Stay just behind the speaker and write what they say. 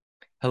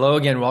Hello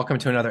again. Welcome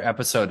to another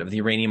episode of the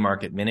Uranium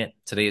Market Minute.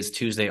 Today is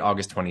Tuesday,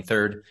 August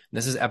 23rd.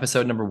 This is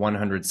episode number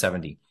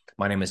 170.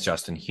 My name is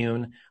Justin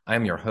Hune. I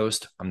am your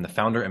host. I'm the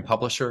founder and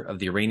publisher of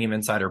the Uranium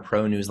Insider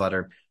Pro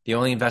newsletter, the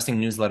only investing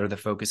newsletter that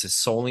focuses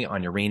solely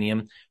on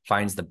uranium,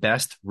 finds the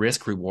best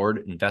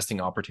risk-reward investing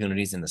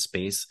opportunities in the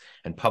space,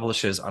 and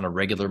publishes on a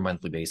regular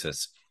monthly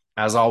basis.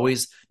 As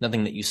always,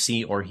 nothing that you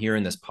see or hear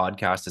in this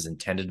podcast is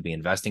intended to be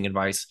investing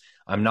advice.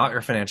 I'm not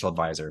your financial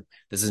advisor.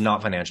 This is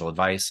not financial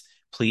advice.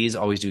 Please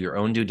always do your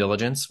own due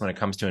diligence when it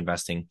comes to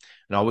investing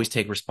and always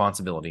take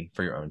responsibility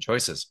for your own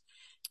choices.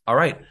 All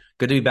right.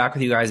 Good to be back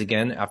with you guys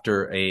again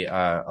after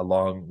a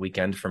long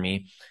weekend for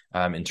me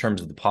in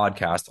terms of the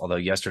podcast. Although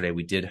yesterday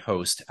we did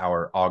host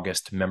our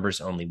August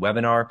members only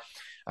webinar.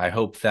 I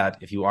hope that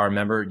if you are a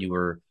member, you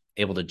were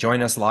able to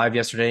join us live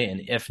yesterday. And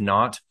if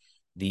not,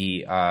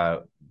 the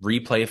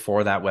replay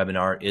for that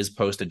webinar is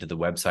posted to the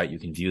website. You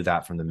can view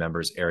that from the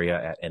members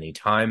area at any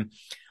time.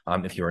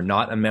 If you are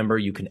not a member,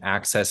 you can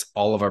access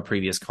all of our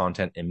previous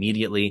content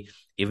immediately,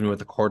 even with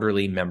the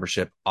quarterly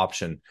membership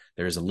option.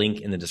 There's a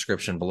link in the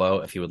description below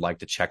if you would like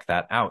to check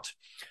that out.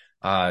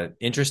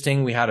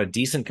 Interesting. We had a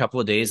decent couple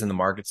of days in the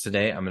markets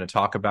today. I'm going to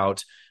talk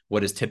about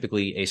what is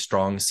typically a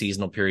strong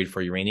seasonal period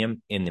for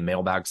uranium in the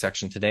mailbag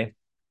section today.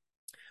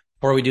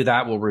 Before we do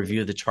that, we'll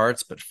review the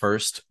charts, but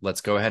first, let's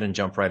go ahead and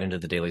jump right into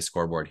the daily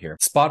scoreboard here.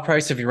 Spot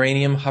price of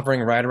uranium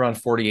hovering right around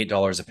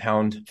 $48 a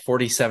pound,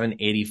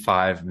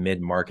 47.85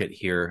 mid-market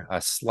here. A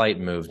slight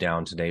move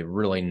down today,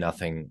 really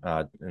nothing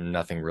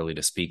really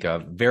to speak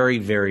of. Very,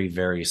 very,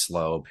 very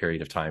slow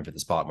period of time for the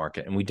spot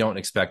market, and we don't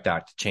expect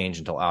that to change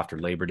until after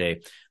Labor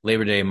Day.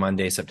 Labor Day,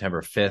 Monday,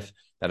 September 5th.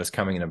 That is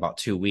coming in about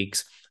 2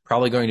 weeks.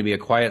 Probably going to be a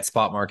quiet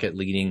spot market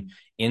leading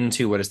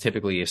into what is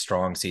typically a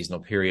strong seasonal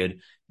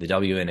period, the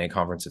WNA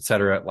conference, et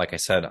cetera. Like I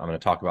said, I'm going to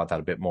talk about that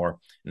a bit more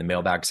in the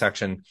mailbag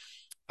section.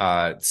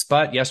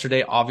 SPUT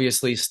yesterday,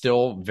 obviously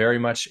still very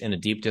much in a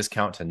deep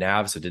discount to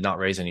NAV, so did not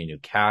raise any new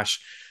cash.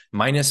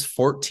 Minus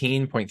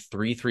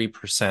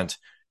 14.33%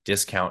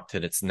 discount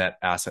to its net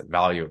asset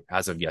value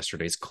as of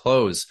yesterday's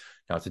close.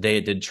 Now, today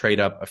it did trade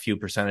up a few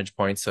percentage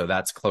points, so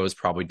that's closed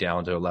probably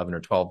down to 11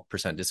 or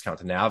 12% discount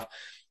to NAV.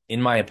 In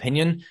my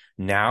opinion,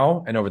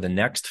 now and over the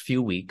next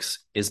few weeks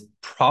is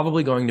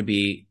probably going to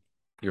be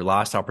your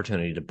last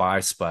opportunity to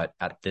buy SPUT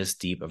at this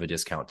deep of a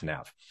discount to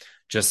NAV.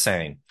 Just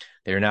saying.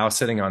 They are now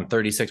sitting on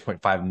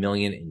 36.5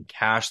 million in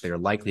cash. They are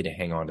likely to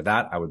hang on to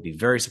that. I would be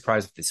very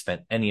surprised if they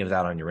spent any of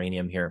that on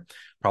uranium here.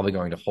 Probably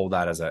going to hold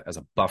that as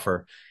a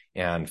buffer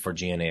and for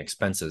G&A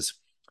expenses.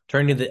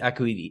 Turning to the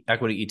equity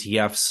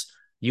ETFs,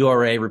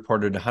 URA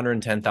reported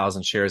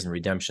 110,000 shares in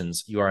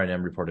redemptions.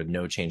 URNM reported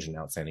no change in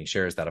outstanding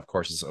shares. That, of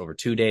course, is over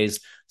 2 days.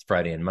 It's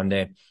Friday and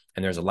Monday,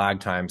 and there's a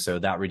lag time. So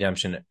that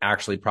redemption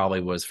actually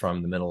probably was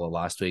from the middle of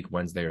last week,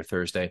 Wednesday or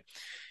Thursday.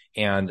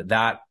 And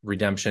that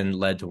redemption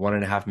led to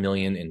 1.5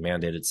 million in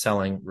mandated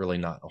selling. Really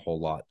not a whole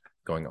lot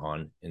going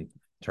on in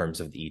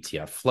terms of the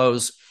ETF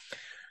flows.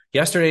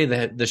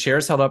 Yesterday, the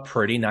shares held up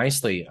pretty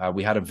nicely.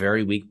 We had a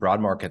very weak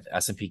broad market, the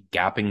S&P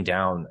gapping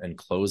down and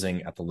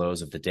closing at the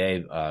lows of the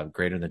day,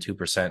 greater than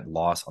 2%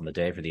 loss on the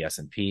day for the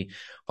S&P,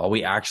 while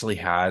we actually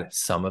had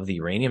some of the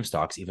uranium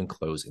stocks even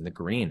close in the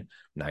green.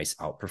 Nice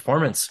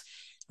outperformance.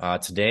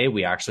 Today,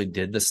 we actually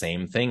did the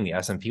same thing. The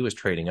S&P was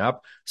trading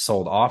up,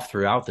 sold off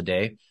throughout the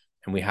day,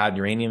 and we had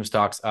uranium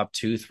stocks up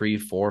 2, 3,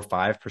 4,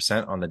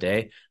 5% on the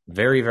day.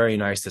 Very, very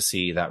nice to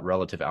see that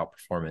relative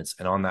outperformance.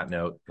 And on that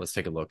note, let's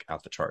take a look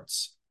at the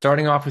charts.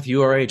 Starting off with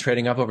URA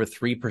trading up over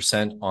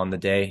 3% on the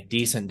day,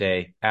 decent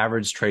day,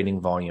 average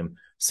trading volume,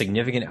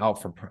 significant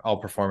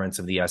outperformance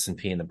of the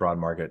S&P in the broad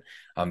market.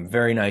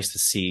 Very nice to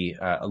see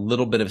a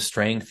little bit of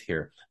strength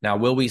here. Now,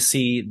 will we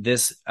see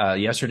this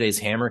yesterday's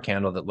hammer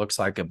candle that looks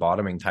like a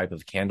bottoming type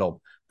of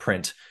candle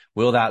print?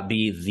 Will that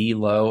be the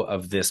low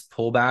of this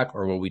pullback,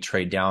 or will we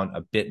trade down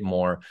a bit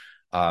more,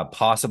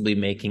 possibly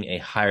making a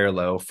higher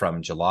low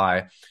from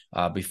July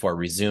before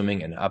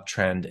resuming an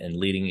uptrend and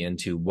leading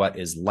into what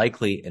is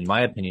likely, in my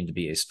opinion, to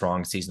be a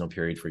strong seasonal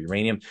period for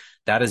uranium?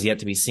 That is yet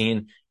to be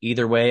seen.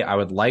 Either way, I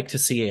would like to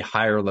see a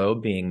higher low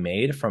being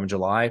made from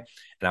July,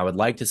 and I would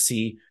like to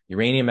see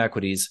uranium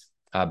equities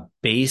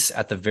base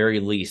at the very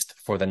least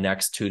for the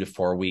next 2 to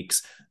 4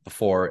 weeks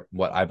before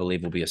what I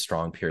believe will be a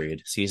strong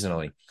period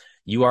seasonally.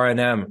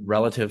 URNM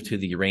relative to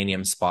the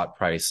uranium spot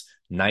price,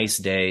 nice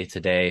day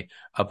today,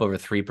 up over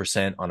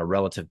 3% on a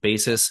relative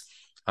basis.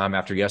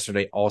 After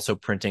yesterday also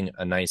printing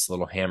a nice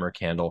little hammer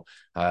candle.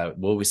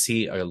 Will we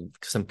see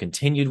some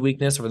continued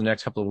weakness over the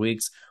next couple of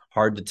weeks?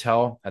 Hard to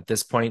tell at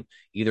this point.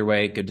 Either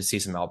way, good to see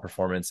some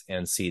outperformance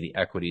and see the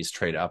equities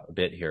trade up a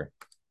bit here.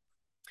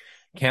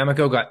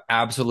 Cameco got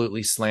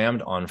absolutely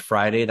slammed on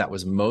Friday. That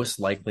was most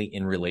likely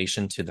in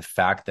relation to the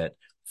fact that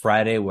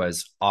Friday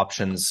was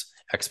options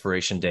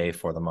expiration day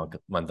for the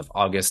month of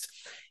August.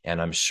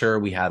 And I'm sure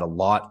we had a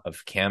lot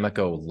of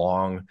Cameco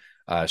long,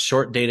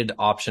 short-dated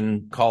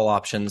call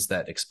options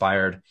that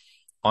expired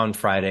on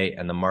Friday,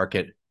 and the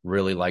market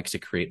really likes to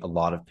create a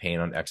lot of pain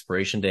on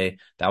expiration day.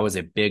 That was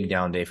a big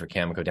down day for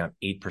Cameco, down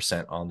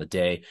 8% on the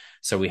day.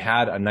 So we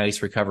had a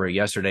nice recovery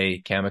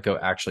yesterday. Cameco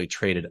actually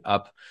traded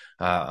up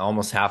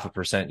almost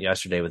 0.5%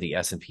 yesterday, with the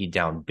S&P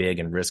down big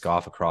and risk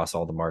off across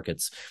all the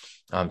markets.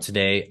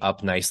 Today,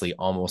 up nicely,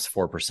 almost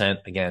 4%.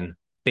 Again,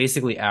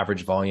 basically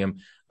average volume.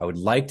 I would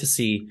like to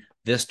see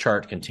this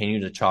chart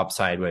continue to chop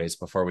sideways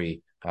before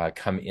we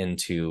come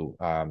into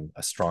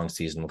a strong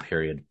seasonal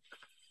period.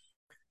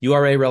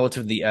 URA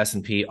relative to the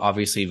S&P,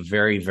 obviously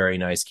very, very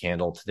nice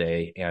candle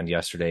today and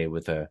yesterday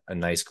with a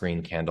nice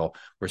green candle.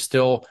 We're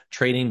still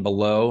trading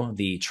below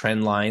the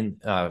trend line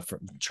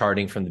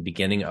charting from the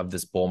beginning of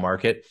this bull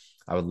market.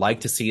 I would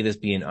like to see this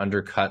be an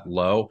undercut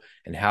low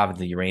and have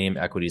the uranium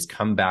equities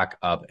come back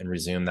up and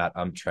resume that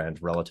uptrend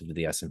relative to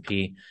the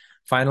S&P.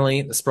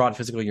 Finally, the Sprott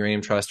Physical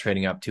Uranium Trust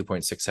trading up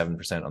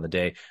 2.67% on the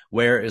day.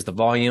 Where is the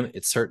volume?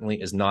 It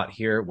certainly is not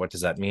here. What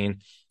does that mean?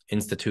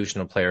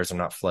 Institutional players are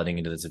not flooding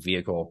into this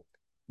vehicle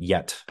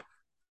yet.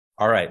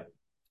 All right,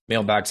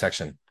 mailbag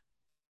section.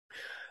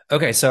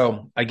 Okay,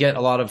 so I get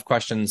a lot of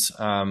questions.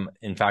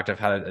 In fact, I've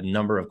had a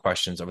number of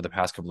questions over the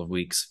past couple of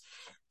weeks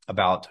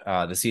about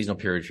the seasonal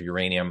period for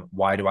uranium.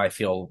 Why do I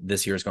feel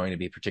this year is going to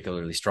be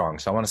particularly strong?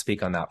 So I want to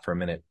speak on that for a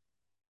minute.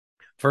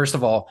 First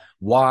of all,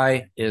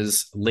 why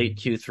is late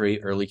Q3,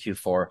 early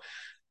Q4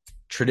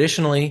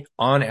 traditionally,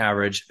 on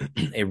average,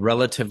 a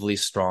relatively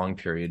strong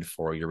period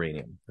for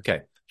uranium?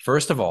 Okay,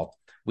 first of all,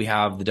 we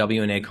have the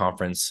WNA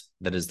conference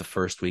that is the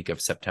first week of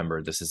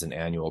September. This is an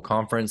annual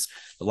conference.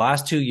 The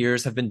last 2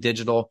 years have been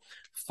digital.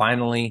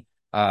 Finally,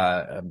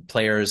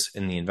 players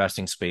in the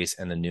investing space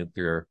and the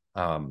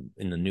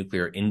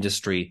nuclear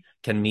industry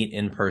can meet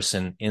in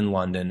person in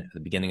London at the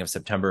beginning of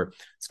September.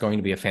 It's going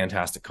to be a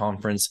fantastic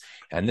conference,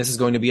 and this is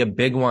going to be a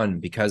big one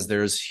because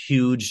there's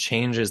huge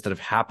changes that have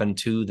happened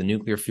to the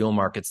nuclear fuel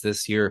markets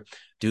this year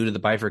due to the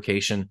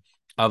bifurcation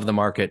of the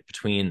market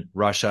between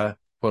Russia,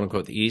 quote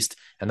unquote, the East,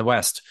 and the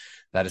West.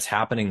 That is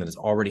happening, that is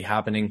already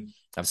happening.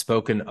 I've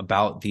spoken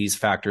about these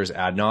factors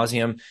ad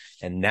nauseum.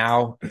 And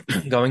now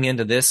going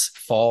into this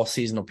fall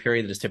seasonal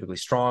period that is typically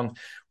strong,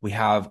 we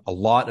have a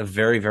lot of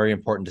very, very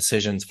important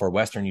decisions for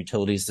Western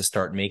utilities to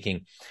start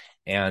making.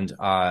 And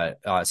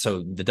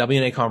so the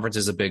WNA conference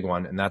is a big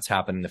one, and that's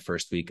happening the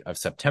first week of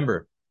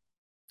September.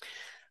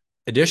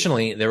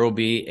 Additionally, there will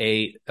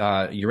be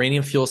a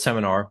uranium fuel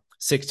seminar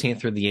 16th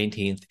through the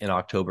 18th in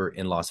October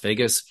in Las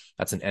Vegas.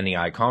 That's an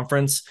NEI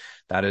conference.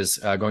 That is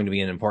going to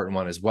be an important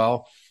one as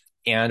well.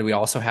 And we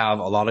also have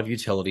a lot of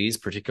utilities,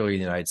 particularly in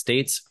the United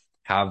States,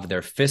 have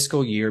their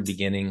fiscal year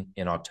beginning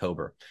in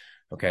October.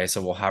 Okay,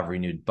 so we'll have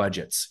renewed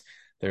budgets.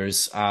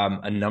 There's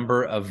a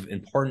number of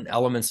important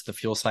elements of the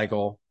fuel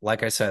cycle.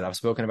 Like I said, I've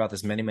spoken about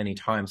this many, many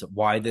times,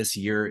 why this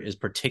year is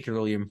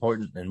particularly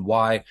important and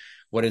why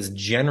what is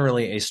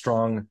generally a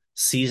strong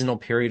seasonal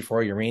period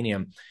for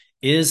uranium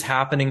is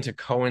happening to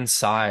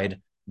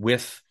coincide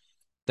with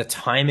the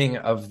timing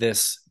of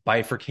this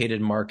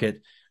bifurcated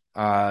market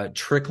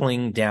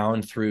trickling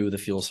down through the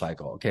fuel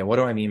cycle. Okay, what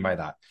do I mean by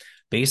that?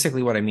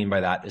 Basically, what I mean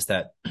by that is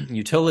that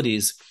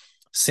utilities,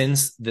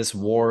 since this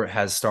war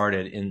has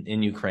started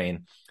in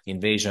Ukraine, the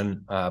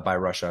invasion by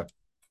Russia,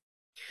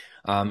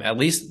 at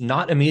least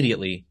not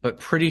immediately,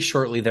 but pretty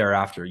shortly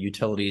thereafter,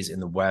 utilities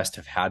in the West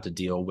have had to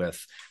deal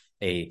with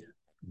a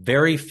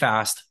very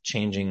fast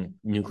changing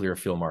nuclear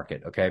fuel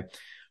market. Okay,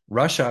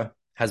 Russia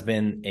has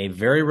been a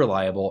very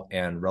reliable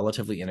and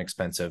relatively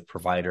inexpensive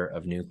provider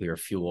of nuclear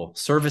fuel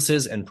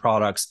services and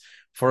products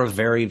for a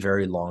very,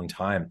 very long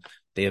time.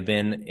 They have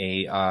been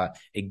a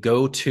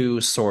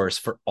go-to source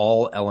for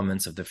all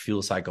elements of the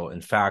fuel cycle.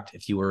 In fact,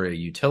 if you were a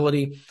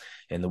utility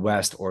in the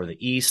West or the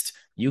East,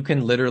 you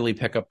can literally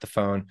pick up the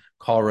phone,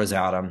 call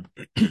Rosatom,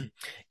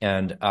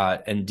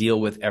 and deal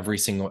with every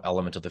single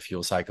element of the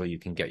fuel cycle. You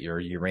can get your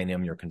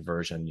uranium, your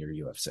conversion, your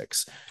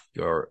UF6,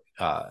 your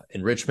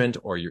enrichment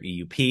or your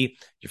EUP,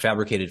 your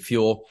fabricated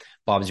fuel.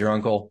 Bob's your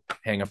uncle.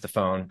 Hang up the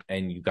phone,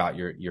 and you got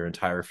your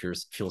entire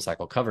fuel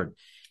cycle covered.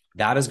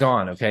 That is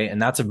gone, okay?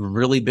 And that's a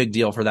really big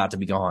deal for that to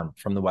be gone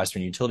from the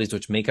Western utilities,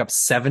 which make up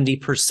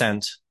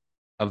 70%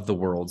 of the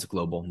world's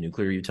global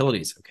nuclear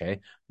utilities,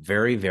 okay?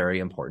 Very, very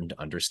important to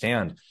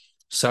understand.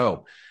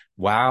 So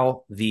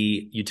while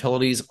the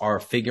utilities are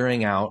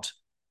figuring out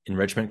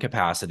enrichment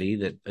capacity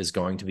that is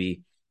going to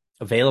be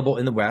available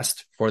in the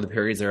West for the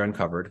periods they're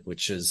uncovered,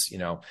 which is,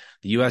 the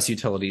U.S.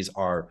 utilities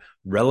are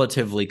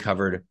relatively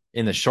covered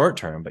in the short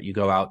term, but you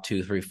go out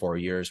 2, 3, 4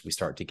 years, we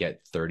start to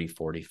get 30,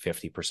 40,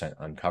 50%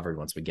 uncovered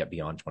once we get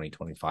beyond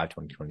 2025,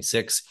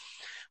 2026,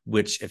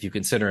 which, if you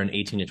consider an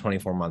 18 to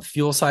 24 month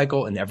fuel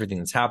cycle and everything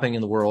that's happening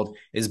in the world,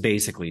 is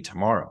basically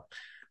tomorrow.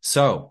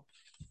 So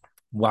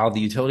while the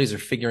utilities are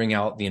figuring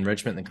out the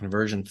enrichment and the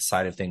conversion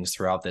side of things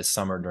throughout this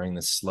summer during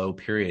this slow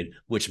period,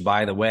 which,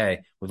 by the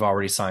way, we've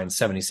already signed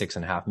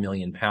 76.5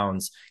 million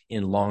pounds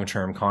in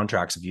long-term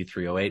contracts of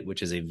U3O8,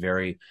 which is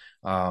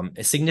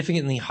a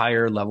significantly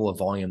higher level of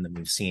volume than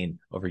we've seen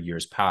over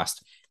years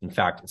past. In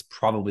fact, it's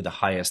probably the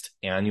highest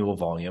annual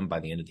volume by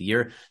the end of the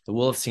year that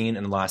we'll have seen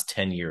in the last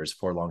 10 years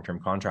for long-term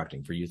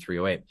contracting for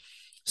U3O8.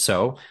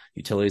 So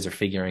utilities are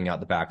figuring out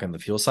the back end of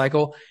the fuel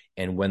cycle.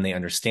 And when they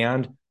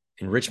understand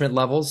enrichment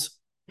levels,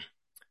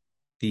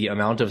 the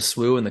amount of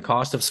SWU and the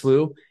cost of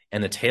SWU,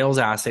 and the tails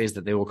assays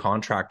that they will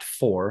contract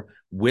for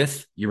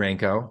with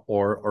Urenco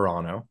or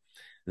Orano,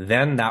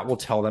 then that will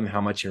tell them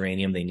how much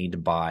uranium they need to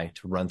buy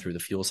to run through the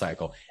fuel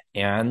cycle.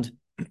 And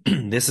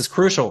this is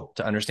crucial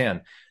to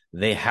understand.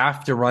 They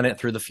have to run it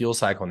through the fuel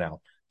cycle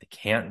now. They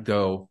can't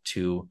go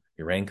to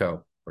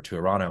Urenco or to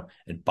Orano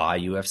and buy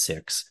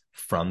UF6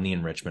 from the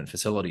enrichment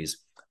facilities.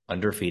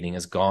 Underfeeding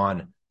is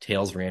gone.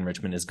 Tails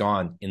re-enrichment is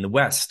gone in the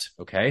West.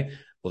 Okay.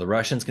 Will the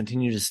Russians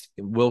continue to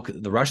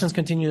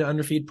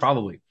underfeed?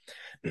 Probably.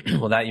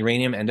 Will that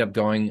uranium end up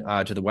going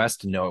to the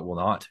West? No, it will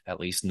not. At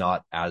least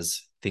not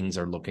as things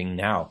are looking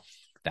now.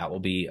 That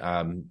will be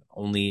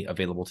only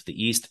available to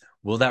the East.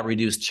 Will that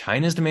reduce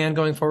China's demand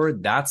going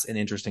forward? That's an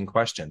interesting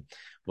question.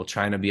 Will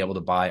China be able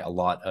to buy a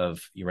lot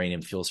of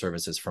uranium fuel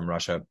services from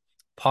Russia?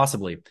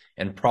 Possibly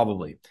and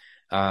probably.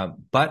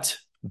 But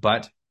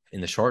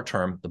in the short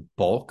term, the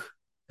bulk,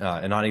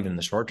 and not even in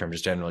the short term,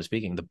 just generally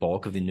speaking, the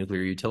bulk of the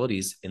nuclear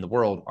utilities in the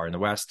world are in the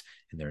West,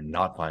 and they're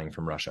not buying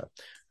from Russia.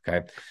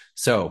 Okay.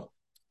 So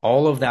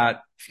all of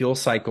that fuel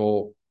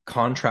cycle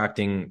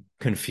contracting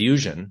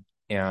confusion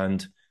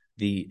and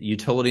the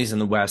utilities in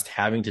the West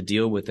having to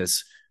deal with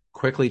this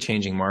quickly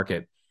changing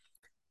market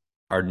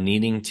are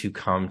needing to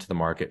come to the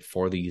market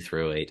for the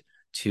U3O8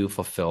 to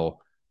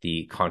fulfill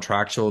the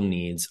contractual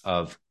needs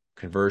of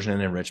conversion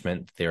and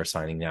enrichment they are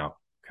signing now.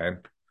 Okay.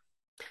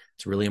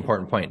 It's a really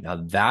important point. Now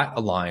that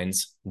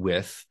aligns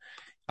with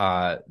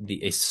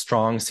a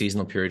strong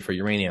seasonal period for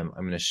uranium.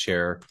 I'm going to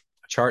share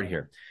a chart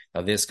here.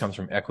 Now this comes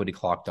from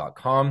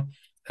equityclock.com.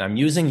 I'm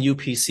using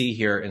UPC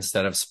here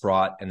instead of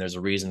Sprott, and there's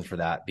a reason for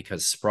that,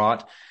 because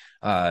Sprott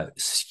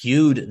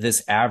skewed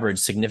this average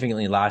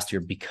significantly last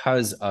year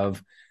because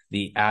of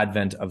the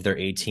advent of their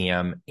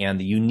ATM and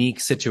the unique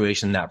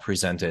situation that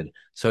presented.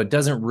 So it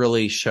doesn't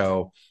really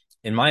show,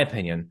 in my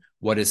opinion,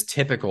 what is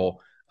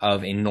typical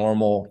of a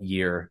normal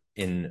year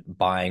in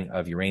buying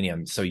of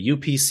uranium. So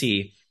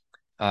UPC,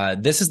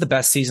 this is the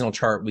best seasonal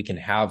chart we can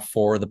have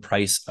for the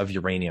price of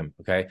uranium,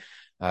 okay?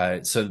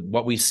 So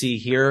what we see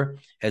here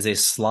is a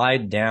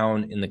slide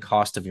down in the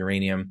cost of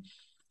uranium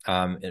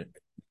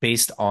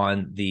based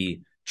on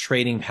the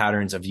trading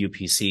patterns of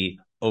UPC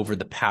over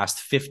the past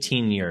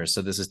 15 years.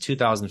 So this is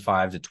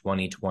 2005 to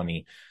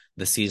 2020,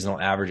 the seasonal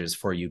averages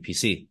for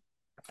UPC.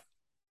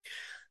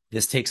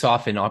 This takes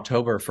off in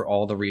October for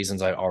all the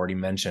reasons I already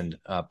mentioned,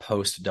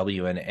 post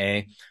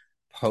WNA,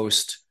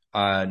 post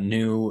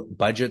new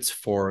budgets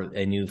for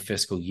a new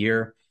fiscal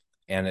year,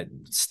 and it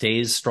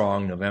stays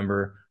strong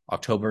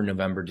October,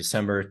 November,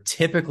 December,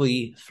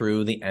 typically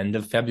through the end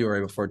of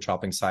February before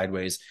chopping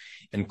sideways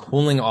and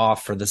cooling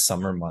off for the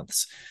summer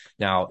months.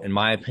 Now, in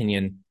my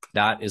opinion,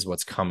 that is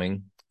what's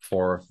coming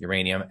for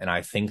uranium. And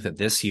I think that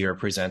this year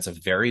presents a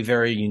very,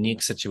 very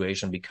unique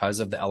situation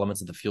because of the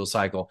elements of the fuel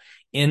cycle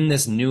in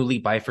this newly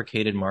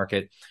bifurcated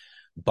market,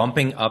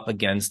 bumping up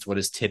against what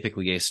is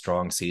typically a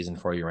strong season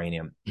for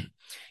uranium.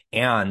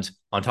 And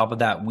on top of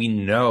that, we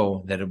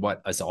know that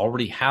what has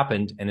already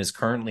happened and is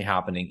currently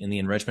happening in the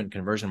enrichment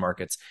conversion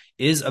markets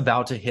is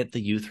about to hit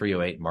the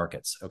U3O8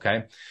 markets.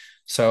 Okay.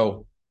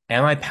 So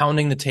am I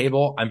pounding the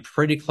table? I'm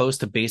pretty close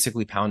to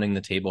basically pounding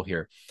the table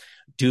here.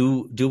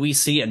 Do we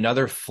see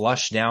another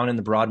flush down in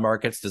the broad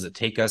markets? Does it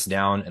take us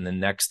down in the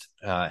next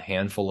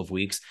handful of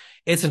weeks?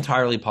 It's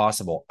entirely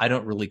possible. I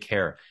don't really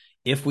care.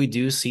 If we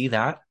do see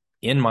that,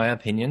 in my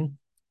opinion,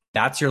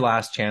 that's your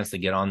last chance to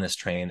get on this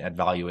train at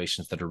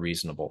valuations that are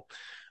reasonable.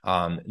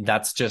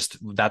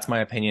 That's my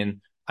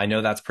opinion. I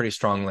know that's pretty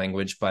strong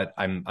language, but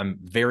I'm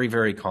very,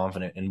 very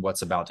confident in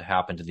what's about to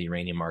happen to the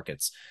uranium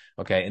markets.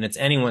 Okay. And it's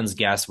anyone's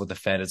guess what the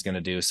Fed is going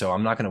to do. So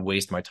I'm not going to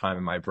waste my time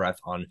and my breath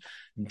on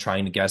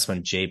trying to guess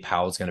when Jay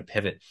Powell is going to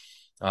pivot.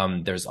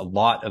 There's a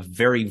lot of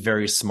very,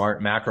 very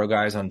smart macro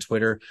guys on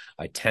Twitter.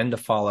 I tend to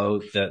follow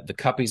the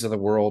Cuppies of the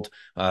world.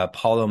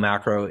 Paulo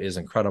Macro is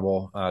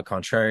incredible.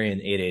 Contrarian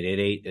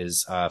 8888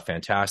 is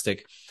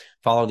fantastic.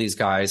 Follow these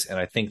guys. And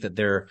I think that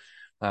their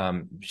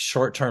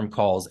short-term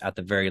calls at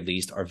the very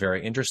least are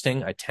very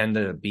interesting. I tend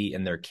to be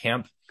in their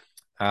camp.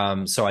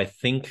 So I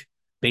think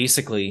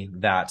basically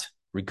that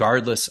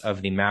regardless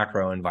of the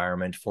macro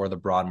environment for the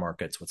broad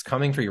markets, what's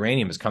coming for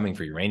uranium is coming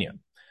for uranium.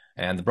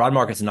 And the broad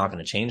markets are not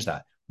going to change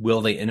that.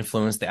 Will they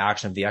influence the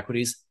action of the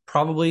equities?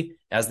 Probably,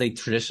 as they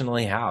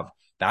traditionally have.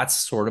 That's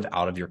sort of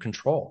out of your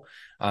control.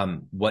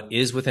 What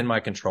is within my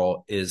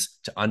control is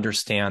to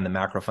understand the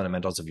macro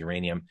fundamentals of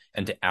uranium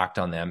and to act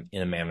on them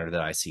in a manner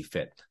that I see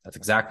fit. That's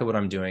exactly what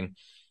I'm doing.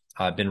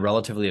 I've been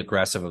relatively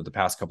aggressive over the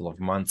past couple of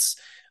months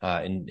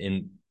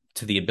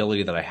to the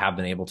ability that I have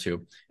been able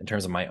to in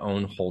terms of my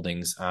own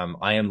holdings.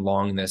 I am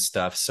long this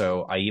stuff,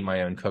 so I eat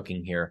my own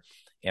cooking here.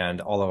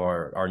 And all of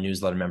our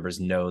newsletter members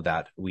know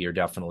that we are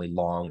definitely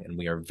long, and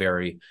we are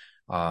very,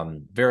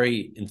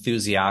 very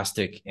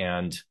enthusiastic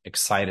and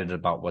excited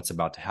about what's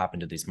about to happen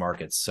to these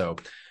markets. So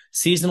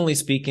seasonally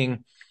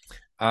speaking,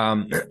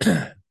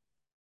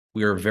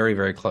 we are very,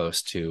 very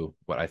close to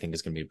what I think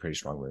is going to be a pretty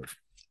strong move.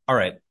 All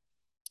right.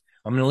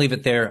 I'm going to leave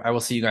it there. I will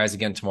see you guys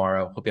again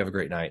tomorrow. Hope you have a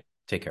great night.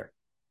 Take care.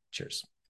 Cheers.